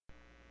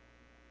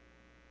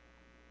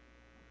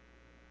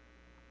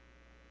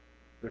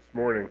This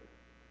morning,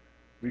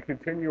 we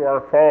continue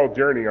our fall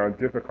journey on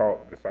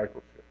difficult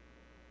discipleship.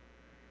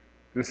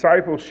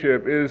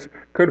 Discipleship is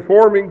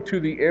conforming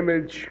to the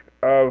image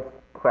of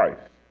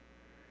Christ.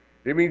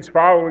 It means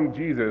following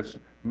Jesus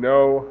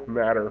no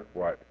matter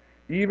what,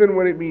 even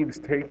when it means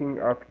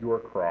taking up your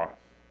cross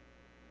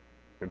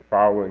and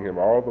following him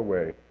all the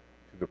way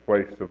to the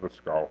place of the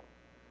skull.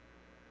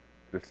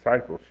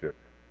 Discipleship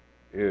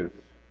is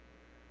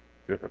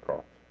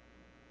difficult.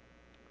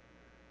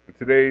 In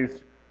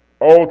today's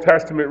Old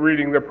Testament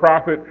reading, the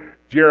prophet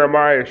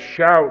Jeremiah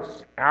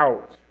shouts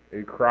out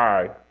a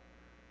cry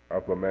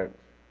of lament.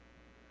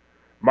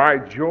 My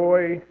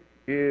joy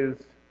is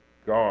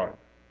gone.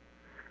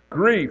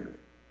 Grief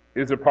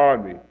is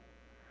upon me.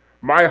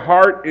 My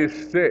heart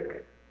is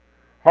sick.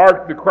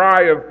 Hark the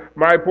cry of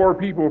my poor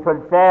people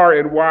from far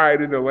and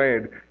wide in the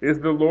land. Is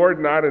the Lord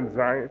not in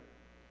Zion?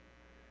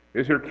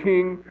 Is her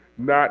king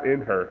not in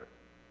her?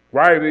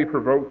 Why have they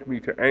provoked me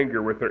to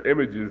anger with their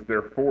images,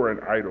 their foreign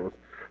idols?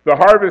 The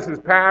harvest is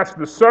past,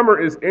 the summer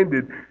is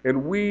ended,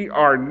 and we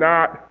are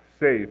not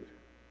saved.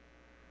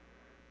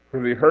 For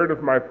the hurt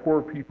of my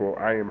poor people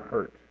I am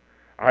hurt.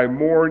 I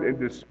mourn and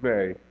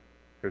dismay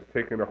has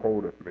taken a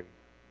hold of me.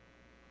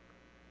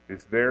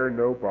 Is there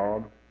no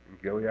balm in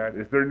Gilead?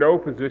 Is there no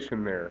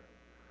physician there?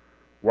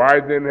 Why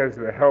then has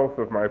the health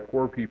of my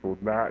poor people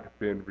not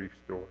been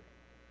restored?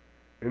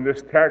 In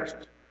this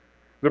text,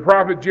 the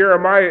prophet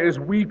Jeremiah is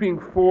weeping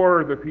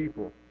for the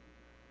people.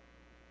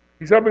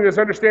 He's helping us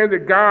understand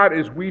that God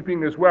is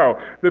weeping as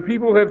well. The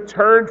people have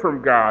turned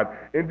from God,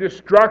 and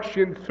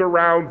destruction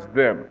surrounds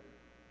them.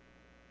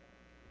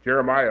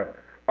 Jeremiah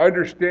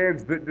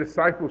understands that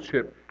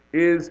discipleship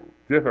is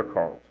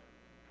difficult.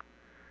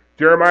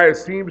 Jeremiah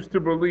seems to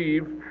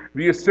believe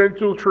the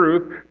essential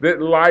truth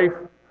that life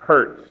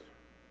hurts.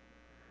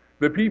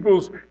 The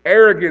people's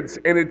arrogance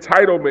and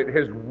entitlement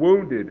has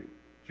wounded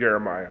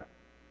Jeremiah.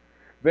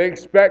 They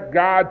expect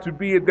God to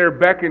be at their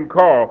beck and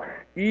call,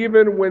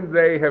 even when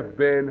they have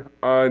been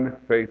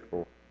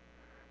unfaithful.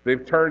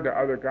 They've turned to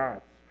other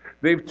gods.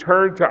 They've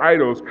turned to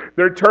idols.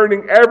 They're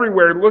turning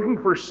everywhere,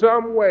 looking for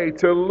some way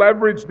to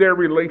leverage their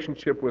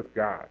relationship with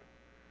God.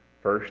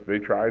 First, they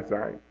try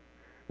Zion.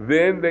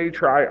 Then they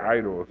try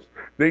idols.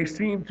 They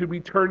seem to be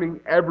turning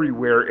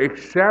everywhere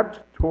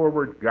except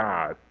toward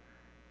God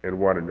and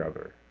one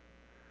another.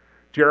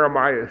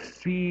 Jeremiah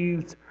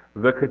sees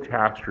the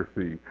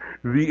catastrophe,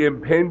 the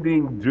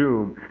impending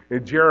doom,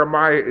 and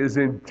Jeremiah is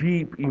in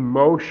deep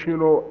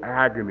emotional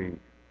agony.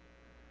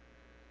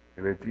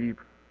 In a deep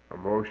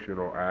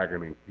emotional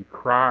agony, he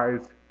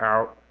cries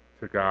out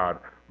to God,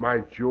 my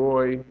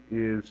joy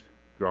is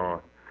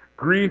gone.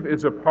 Grief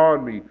is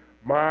upon me.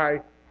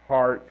 My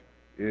heart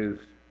is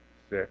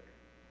sick.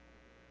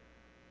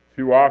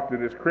 Too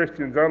often as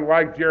Christians,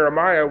 unlike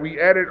Jeremiah, we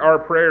edit our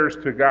prayers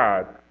to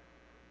God.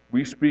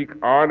 We speak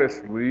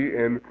honestly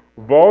and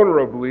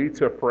vulnerably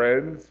to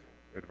friends,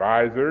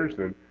 advisors,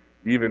 and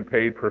even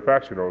paid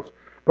professionals.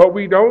 But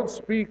we don't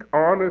speak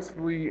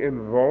honestly and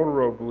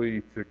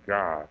vulnerably to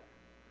God.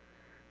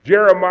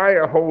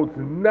 Jeremiah holds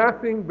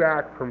nothing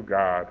back from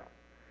God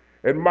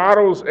and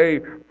models a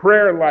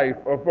prayer life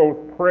of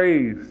both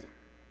praise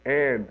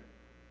and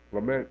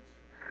lament.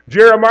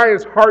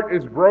 Jeremiah's heart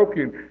is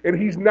broken,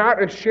 and he's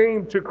not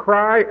ashamed to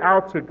cry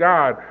out to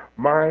God,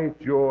 my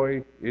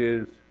joy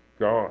is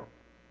gone.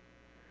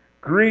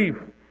 Grief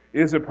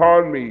is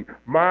upon me.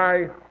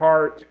 My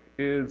heart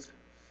is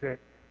sick.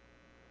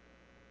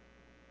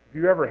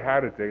 Have you ever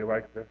had a day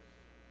like this?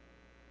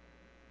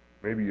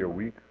 Maybe a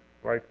week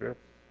like this?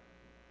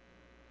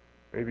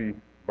 Maybe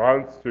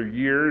months or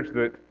years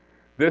that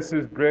this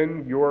has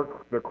been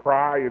the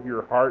cry of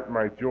your heart,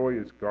 my joy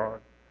is gone.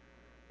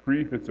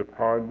 Grief is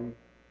upon me.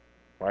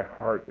 My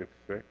heart is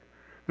sick.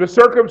 The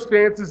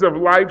circumstances of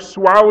life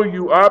swallow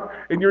you up,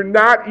 and you're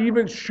not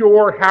even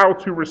sure how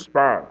to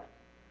respond.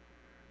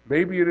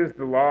 Maybe it is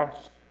the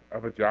loss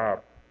of a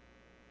job,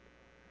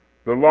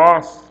 the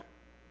loss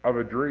of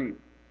a dream,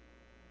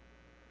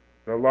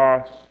 the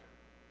loss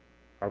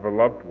of a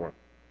loved one.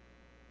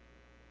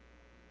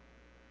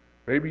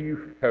 Maybe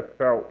you have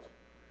felt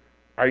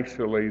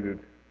isolated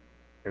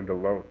and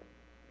alone.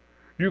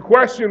 You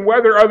question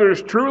whether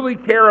others truly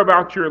care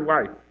about your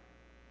life.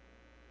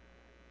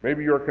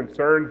 Maybe your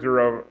concerns are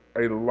of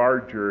a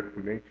larger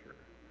nature.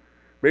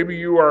 Maybe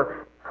you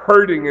are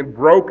hurting and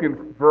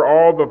broken for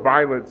all the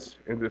violence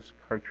in this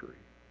country.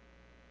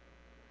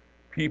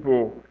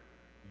 People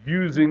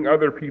using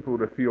other people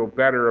to feel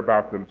better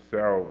about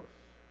themselves.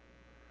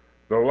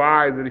 The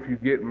lie that if you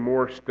get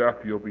more stuff,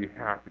 you'll be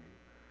happy.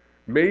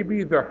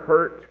 Maybe the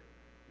hurt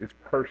is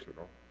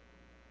personal.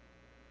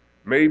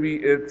 Maybe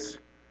it's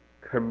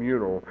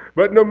communal.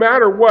 But no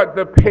matter what,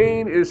 the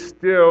pain is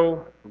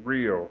still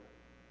real.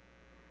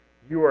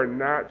 You are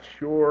not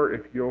sure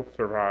if you'll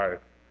survive,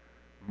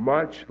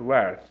 much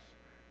less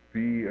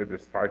be a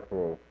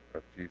disciple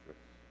of Jesus.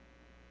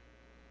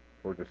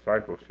 For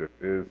discipleship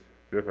is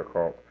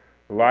difficult.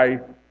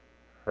 Life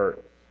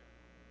hurts.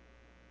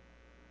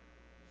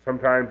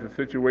 Sometimes the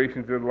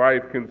situations in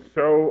life can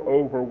so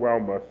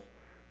overwhelm us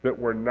that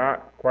we're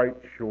not quite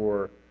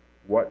sure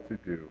what to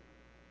do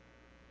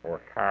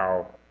or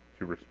how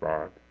to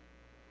respond.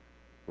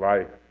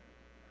 Life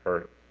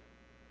hurts.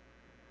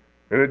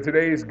 And in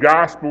today's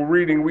gospel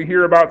reading, we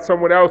hear about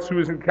someone else who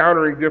is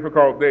encountering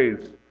difficult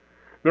days.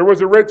 There was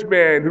a rich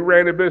man who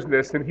ran a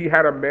business, and he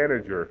had a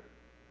manager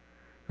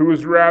who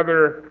was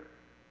rather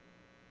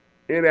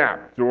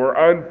inept or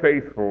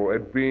unfaithful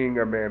at being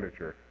a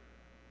manager.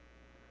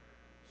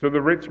 So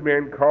the rich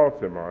man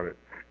calls him on it.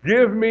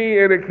 Give me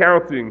an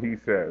accounting, he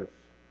says.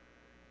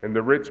 And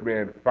the rich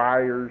man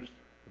fires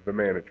the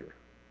manager.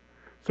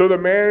 So the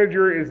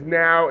manager is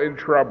now in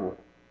trouble.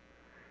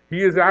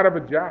 He is out of a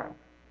job,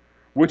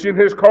 which in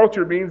his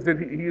culture means that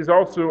he is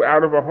also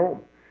out of a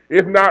home.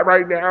 If not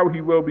right now,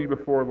 he will be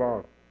before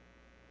long.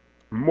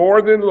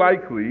 More than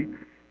likely,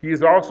 he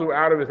is also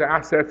out of his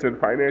assets and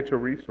financial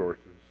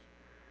resources.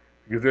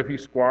 Because if he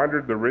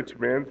squandered the rich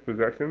man's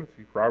possessions,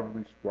 he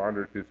probably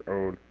squandered his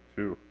own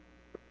too.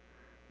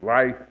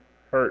 Life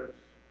hurts.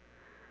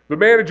 The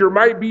manager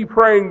might be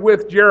praying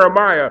with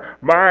Jeremiah,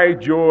 my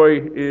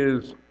joy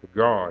is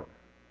gone.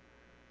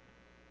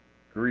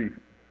 Grief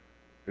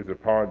is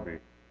upon me.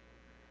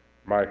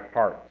 My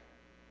heart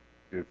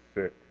is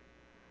sick.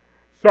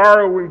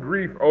 Sorrow and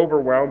grief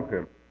overwhelm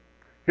him.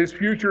 His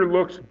future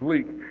looks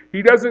bleak.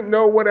 He doesn't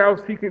know what else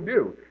he can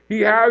do.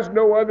 He has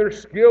no other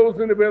skills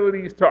and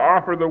abilities to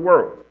offer the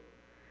world.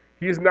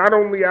 He is not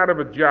only out of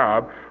a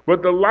job,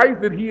 but the life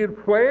that he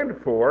had planned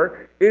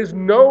for is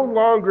no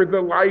longer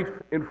the life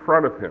in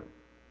front of him.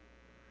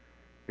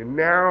 And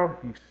now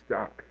he's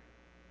stuck,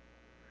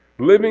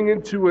 living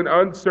into an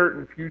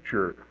uncertain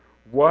future.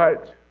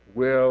 What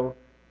will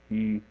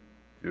he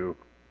do?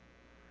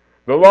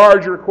 The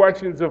larger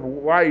questions of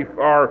life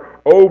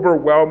are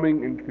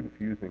overwhelming and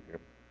confusing him.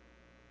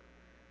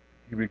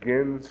 He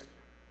begins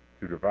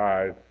to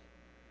devise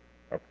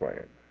a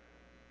plan.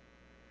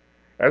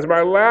 As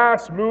my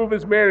last move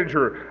as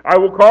manager, I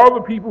will call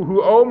the people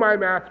who owe my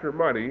master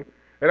money,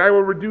 and I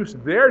will reduce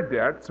their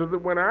debt so that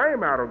when I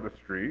am out on the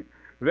street,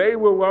 they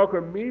will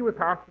welcome me with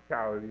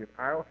hospitality, and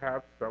I'll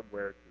have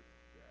somewhere to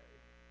stay.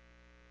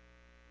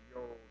 The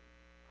old,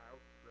 I'll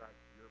scratch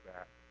your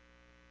back,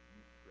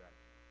 you scratch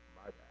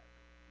my back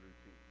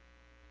routine.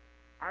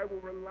 I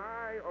will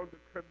rely on the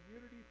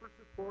community for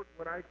support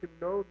when I can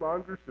no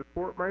longer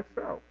support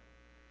myself.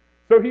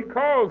 So he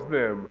calls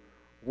them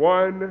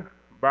one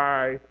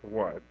by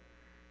one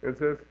and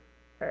says,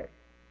 hey,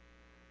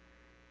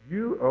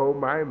 you owe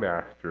my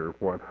master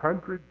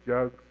 100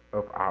 jugs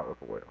of olive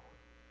oil.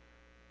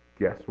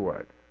 Guess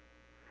what?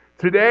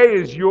 Today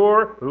is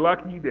your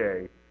lucky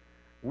day.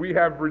 We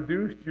have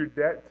reduced your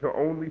debt to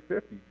only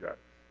 50 jugs.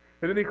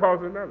 And then he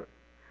calls another.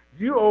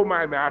 You owe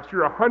my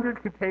master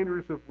 100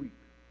 containers of wheat.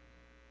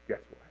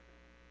 Guess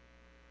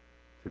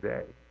what?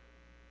 Today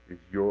is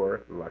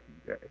your lucky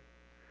day.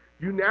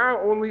 You now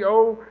only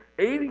owe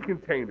 80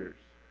 containers.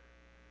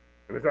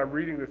 And as I'm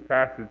reading this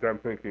passage, I'm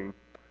thinking,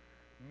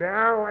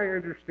 now I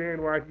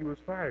understand why he was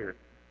fired.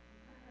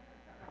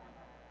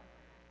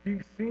 He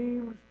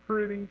seems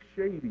pretty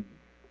shady.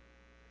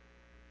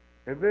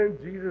 And then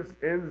Jesus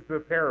ends the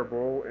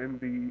parable in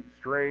the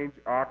strange,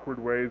 awkward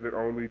way that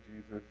only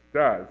Jesus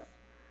does.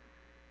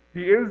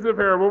 He ends the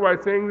parable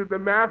by saying that the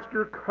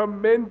master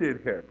commended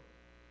him.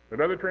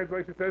 Another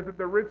translation says that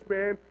the rich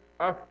man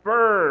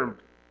affirmed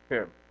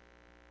him.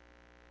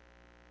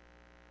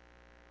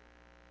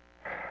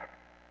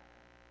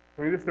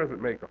 I mean, this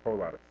doesn't make a whole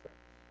lot of sense,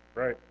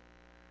 right?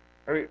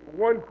 I mean,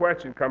 one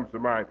question comes to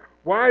mind.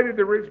 Why did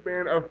the rich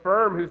man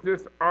affirm his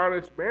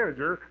dishonest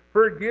manager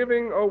for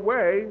giving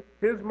away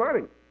his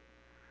money?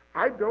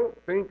 I don't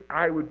think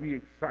I would be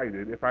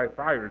excited if I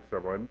fired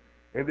someone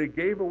and they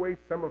gave away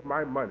some of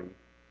my money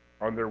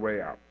on their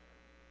way out.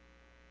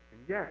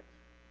 And yet,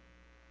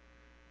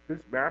 this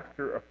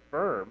master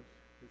affirms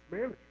his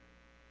manager.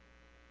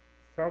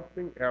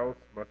 Something else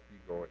must be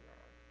going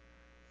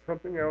on.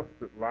 Something else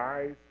that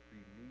lies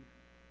beneath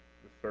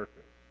the surface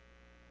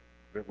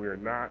that we are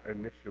not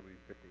initially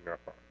picking up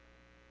on.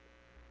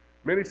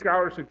 Many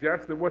scholars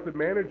suggest that what the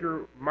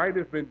manager might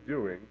have been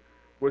doing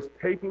was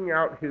taking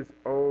out his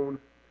own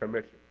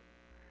commission.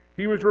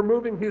 He was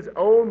removing his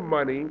own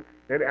money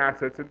and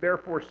assets and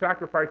therefore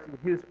sacrificing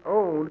his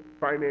own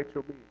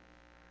financial means.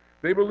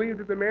 They believed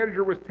that the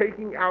manager was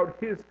taking out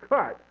his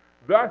cut,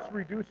 thus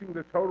reducing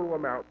the total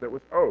amount that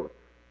was owed.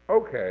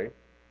 Okay,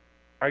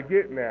 I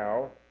get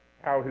now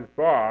how his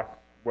boss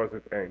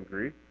wasn't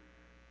angry,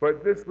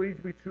 but this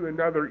leads me to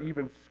another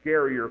even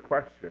scarier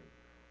question.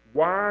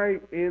 Why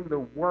in the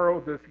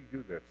world does he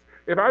do this?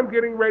 If I'm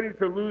getting ready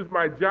to lose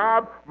my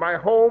job, my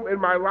home,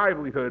 and my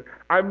livelihood,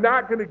 I'm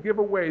not going to give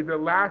away the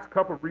last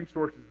couple of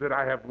resources that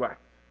I have left.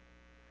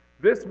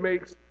 This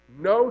makes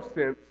no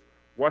sense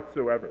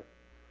whatsoever.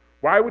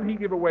 Why would he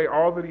give away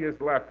all that he has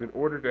left in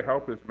order to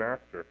help his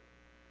master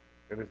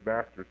and his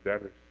master's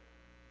debtors?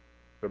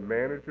 The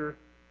manager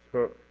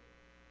took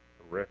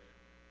a risk.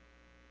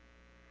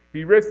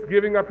 He risked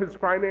giving up his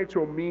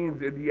financial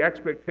means in the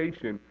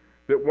expectation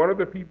that one of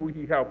the people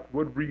he helped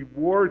would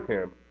reward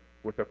him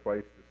with a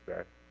place to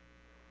stay.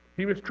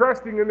 He was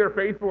trusting in their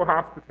faithful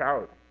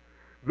hospitality.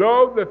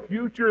 Though the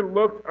future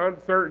looked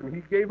uncertain,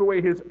 he gave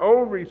away his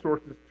own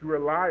resources to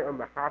rely on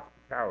the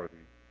hospitality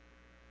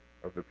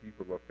of the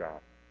people of God.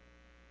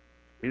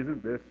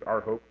 Isn't this our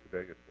hope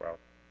today as well?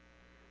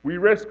 We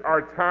risk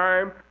our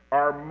time,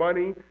 our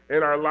money,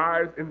 and our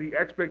lives in the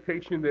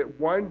expectation that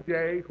one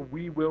day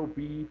we will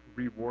be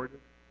rewarded.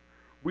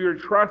 We are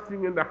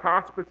trusting in the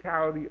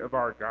hospitality of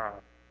our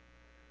God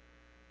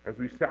as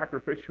we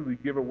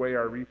sacrificially give away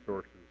our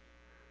resources.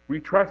 We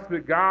trust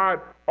that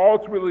God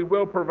ultimately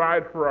will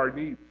provide for our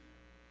needs,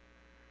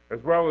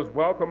 as well as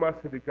welcome us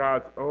into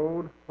God's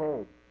own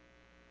home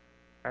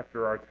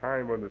after our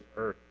time on this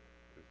earth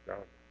is done.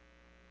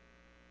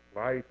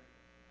 Life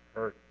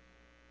hurts,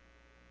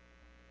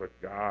 but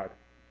God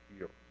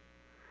heals.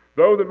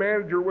 Though the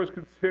manager was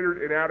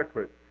considered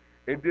inadequate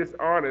and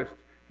dishonest,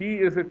 he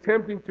is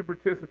attempting to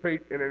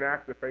participate in an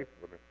act of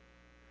faithfulness.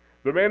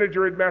 The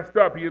manager had messed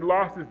up. He had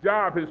lost his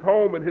job, his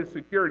home, and his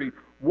security.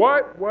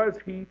 What was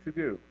he to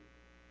do?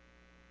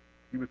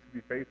 He was to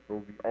be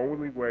faithful the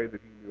only way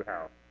that he knew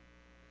how.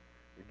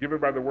 And given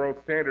by the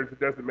world's standards, it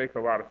doesn't make a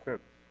lot of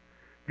sense.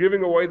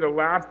 Giving away the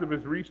last of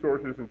his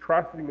resources and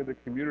trusting in the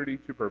community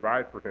to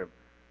provide for him.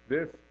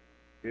 This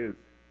is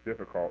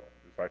difficult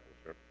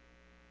discipleship.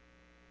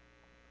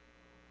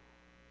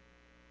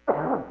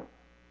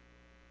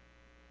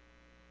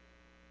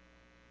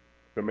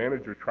 The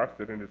manager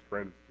trusted in his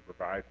friends to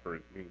provide for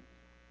his needs.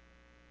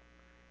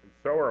 And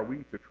so are we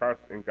to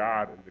trust in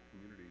God and the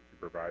community to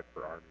provide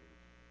for our needs.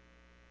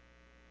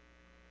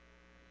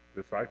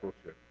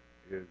 Discipleship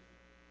is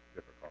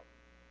difficult.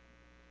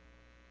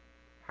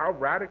 How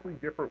radically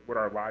different would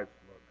our lives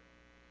look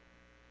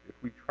if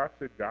we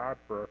trusted God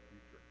for our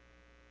future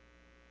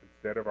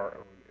instead of our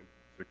own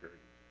insecurities?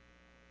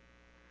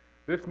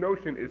 This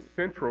notion is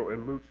central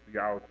in Luke's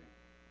theology,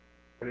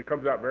 and it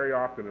comes out very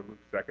often in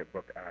Luke's second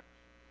book, Acts.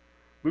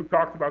 Luke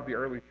talks about the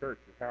early church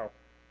and how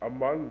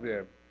among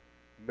them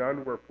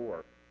none were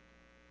poor.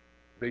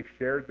 They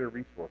shared their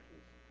resources.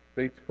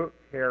 They took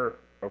care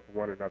of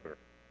one another.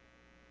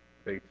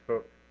 They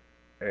took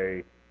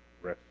a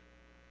risk.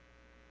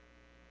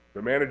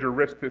 The manager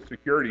risked his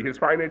security, his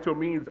financial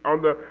means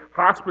on the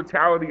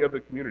hospitality of the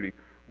community.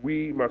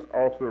 We must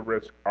also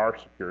risk our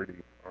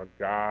security on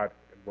God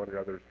and one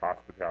another's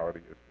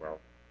hospitality as well.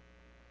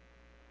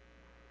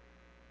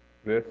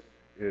 This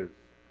is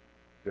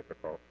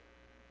difficult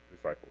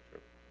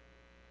discipleship.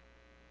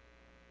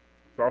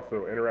 It's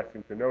also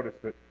interesting to notice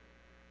that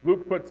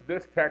Luke puts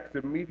this text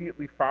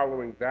immediately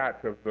following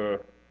that of the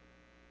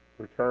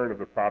return of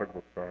the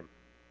prodigal son.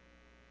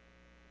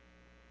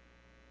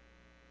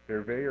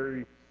 They're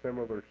very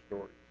similar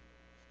stories.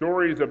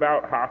 Stories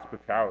about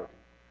hospitality.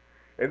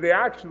 And they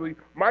actually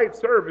might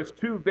serve as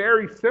two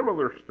very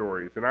similar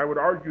stories, and I would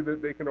argue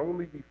that they can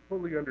only be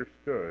fully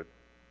understood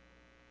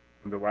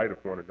in the light of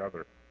one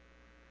another.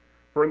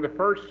 For in the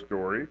first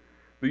story,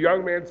 the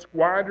young man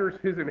squanders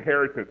his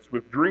inheritance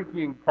with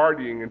drinking,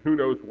 partying, and who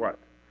knows what.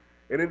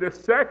 And in the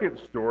second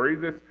story,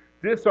 this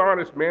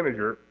dishonest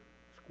manager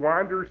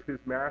squanders his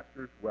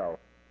master's wealth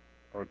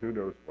on who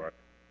knows what.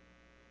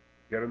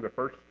 Yet in the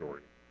first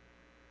story,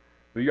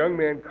 the young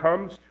man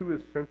comes to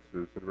his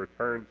senses and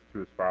returns to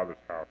his father's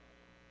house,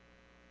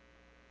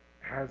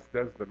 as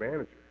does the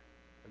manager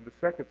in the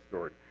second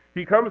story.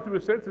 He comes to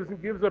his senses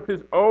and gives up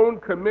his own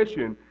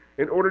commission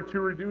in order to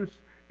reduce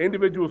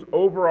individuals'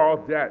 overall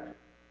debt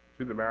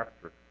to the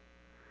master.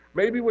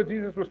 Maybe what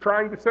Jesus was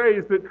trying to say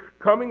is that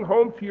coming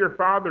home to your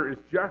father is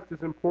just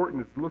as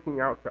important as looking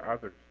out to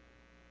others.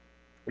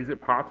 Is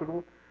it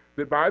possible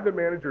that by the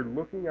manager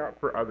looking out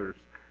for others,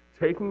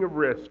 taking a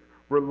risk,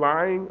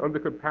 relying on the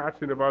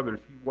compassion of others,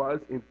 he was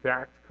in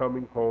fact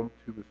coming home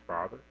to his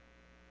father?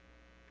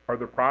 Are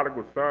the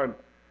prodigal son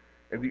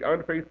and the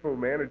unfaithful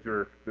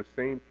manager the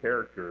same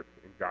character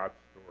in God's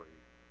story?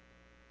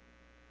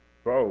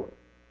 Both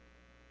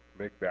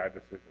make bad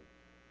decisions.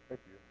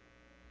 Thank you.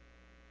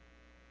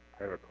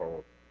 I have a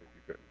cold, if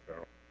you couldn't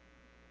tell.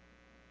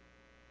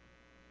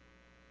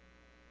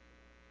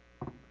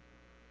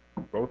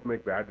 Both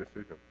make bad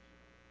decisions.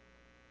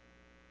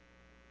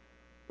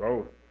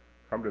 Both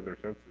come to their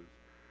senses.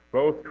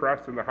 Both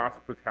trust in the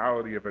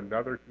hospitality of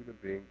another human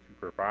being to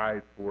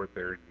provide for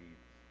their needs.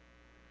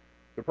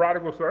 The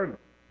prodigal son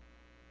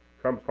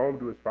comes home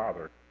to his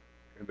father,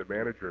 and the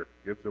manager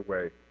gives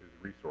away his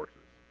resources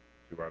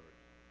to others.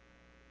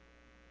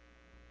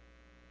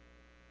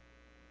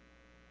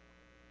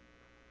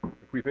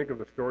 If we think of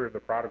the story of the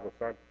prodigal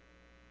son,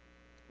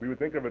 we would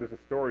think of it as a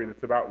story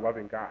that's about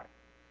loving God.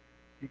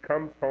 He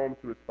comes home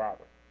to his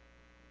father.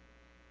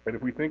 And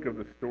if we think of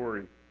the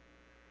story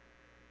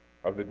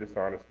of the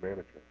dishonest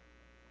manager,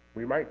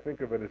 we might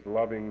think of it as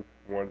loving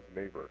one's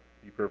neighbor.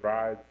 He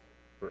provides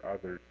for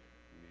others'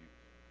 needs.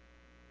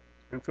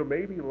 And so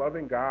maybe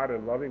loving God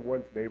and loving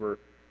one's neighbor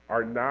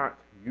are not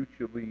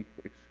mutually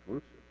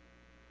exclusive.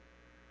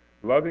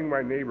 Loving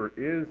my neighbor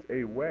is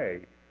a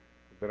way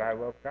that I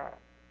love God.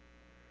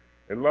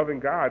 And loving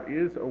God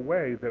is a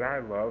way that I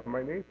love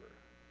my neighbor.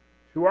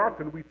 Too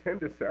often we tend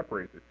to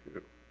separate the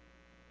two.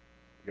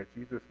 Yet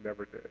Jesus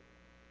never did.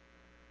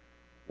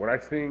 When I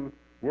sing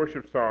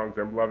worship songs,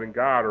 I'm loving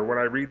God, or when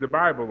I read the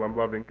Bible, I'm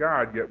loving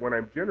God, yet when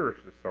I'm generous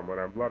to someone,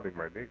 I'm loving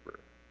my neighbor.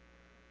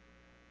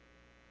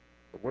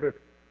 But what if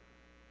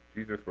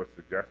Jesus was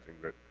suggesting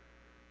that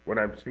when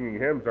I'm singing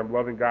hymns, I'm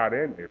loving God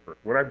and neighbor?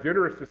 When I'm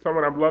generous to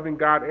someone, I'm loving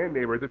God and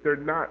neighbor, that they're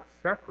not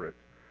separate.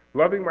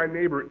 Loving my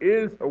neighbor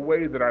is a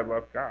way that I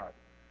love God,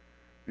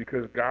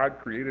 because God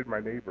created my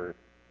neighbor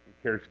and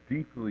cares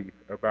deeply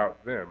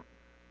about them,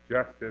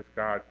 just as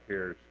God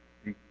cares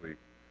deeply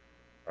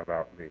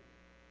about me.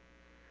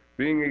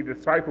 Being a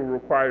disciple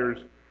requires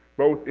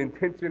both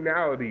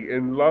intentionality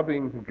in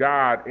loving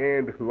God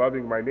and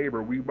loving my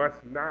neighbor. We must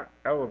not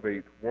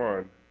elevate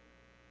one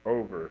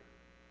over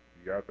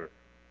the other.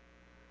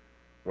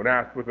 When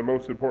asked what the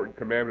most important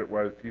commandment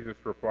was, Jesus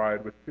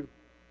replied with two: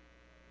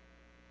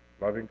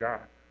 loving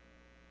God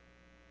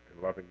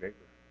and loving neighbor.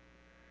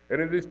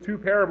 And in these two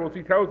parables,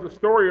 he tells the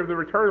story of the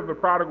return of the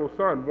prodigal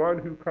son, one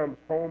who comes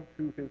home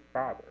to his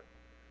father,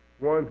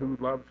 one who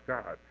loves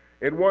God,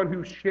 and one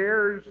who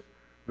shares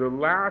the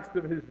last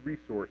of his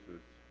resources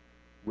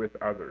with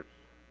others,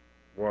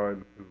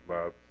 one who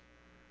loves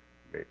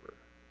neighbor.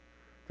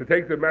 To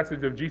take the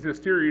message of Jesus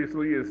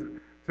seriously is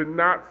to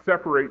not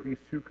separate these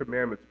two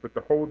commandments, but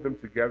to hold them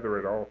together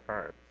at all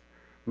times.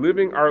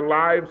 Living our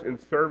lives in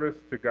service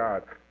to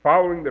God,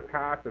 following the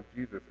path of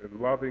Jesus, and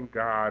loving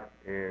God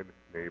and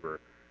neighbor.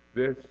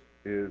 This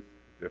is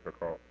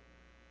difficult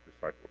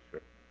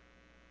discipleship.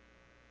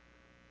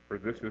 For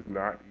this is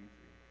not easy.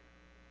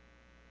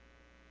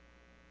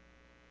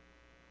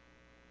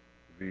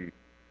 The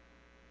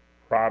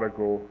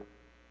prodigal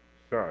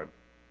son,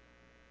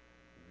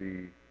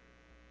 the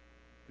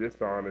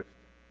dishonest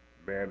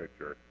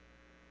manager,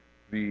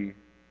 the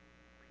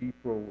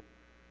people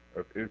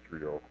of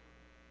Israel,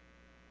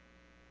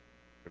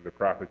 in the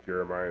prophet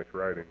Jeremiah's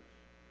writings,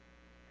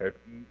 have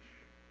each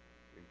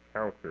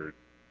encountered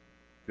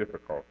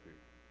difficulty.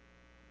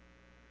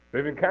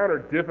 They've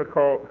encountered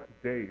difficult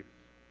days.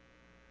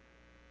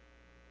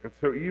 And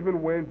so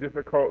even when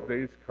difficult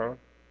days come,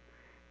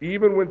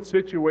 even when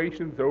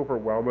situations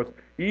overwhelm us,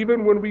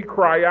 even when we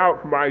cry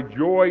out, "My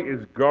joy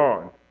is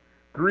gone,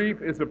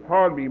 grief is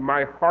upon me,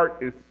 my heart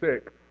is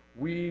sick,"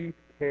 we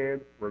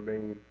can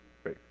remain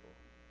faithful.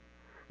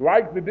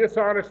 Like the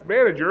dishonest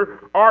manager,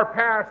 our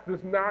past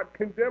does not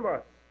condemn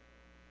us.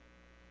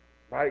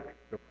 Like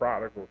the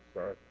prodigal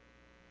son,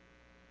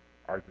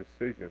 our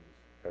decisions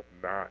have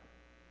not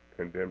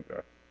condemned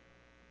us.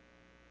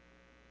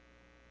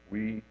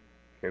 We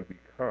can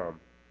become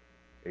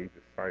a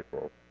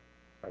disciple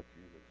of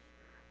Jesus.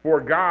 For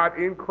God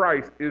in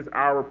Christ is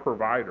our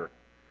provider.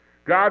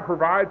 God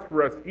provides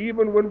for us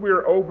even when we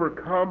are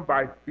overcome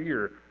by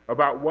fear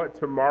about what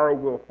tomorrow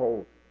will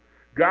hold.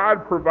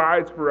 God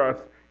provides for us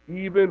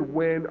even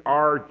when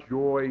our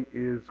joy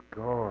is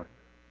gone.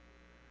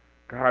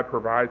 God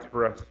provides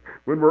for us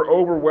when we're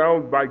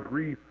overwhelmed by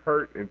grief,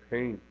 hurt, and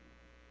pain.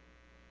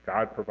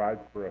 God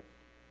provides for us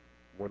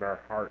when our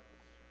hearts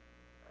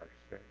are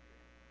sick.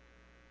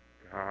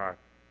 God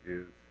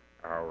is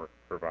our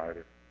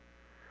provider.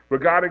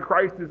 But God in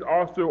Christ is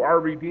also our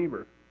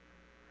Redeemer.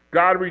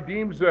 God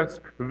redeems us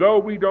though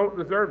we don't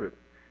deserve it.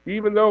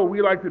 Even though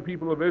we, like the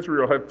people of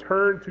Israel, have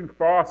turned to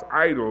false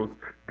idols,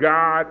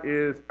 God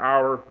is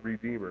our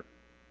Redeemer.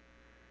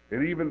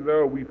 And even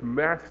though we've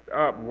messed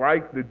up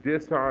like the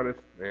dishonest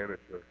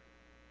manager,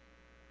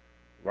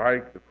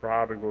 like the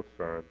prodigal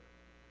son,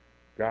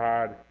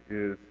 God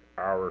is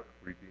our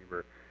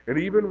Redeemer. And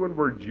even when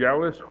we're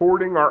jealous,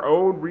 hoarding our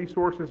own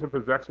resources and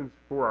possessions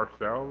for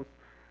ourselves,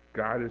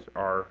 God is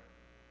our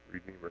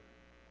Redeemer.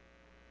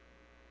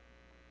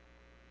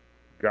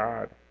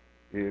 God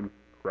in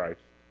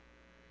Christ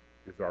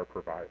is our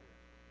provider.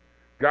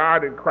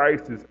 God in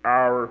Christ is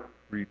our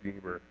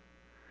Redeemer.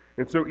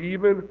 And so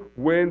even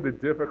when the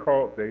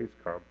difficult days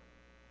come,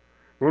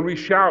 when we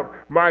shout,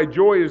 "My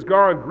joy is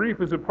gone,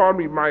 grief is upon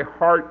me, my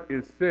heart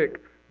is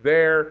sick,"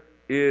 there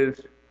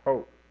is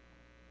hope.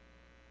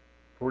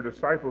 For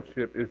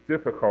discipleship is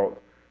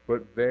difficult,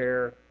 but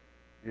there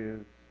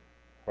is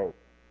hope.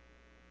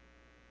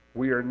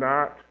 We are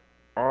not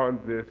on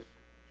this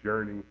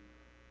journey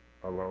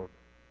alone.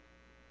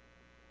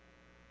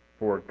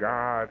 For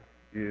God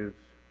is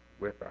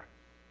with us.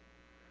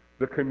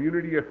 The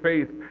community of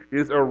faith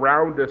is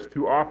around us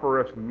to offer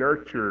us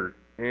nurture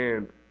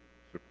and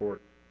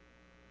support.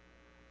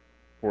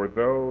 For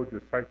though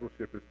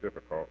discipleship is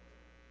difficult,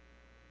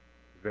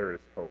 there is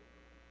hope.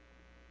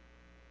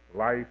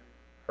 Life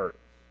hurts,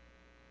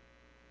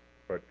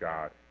 but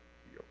God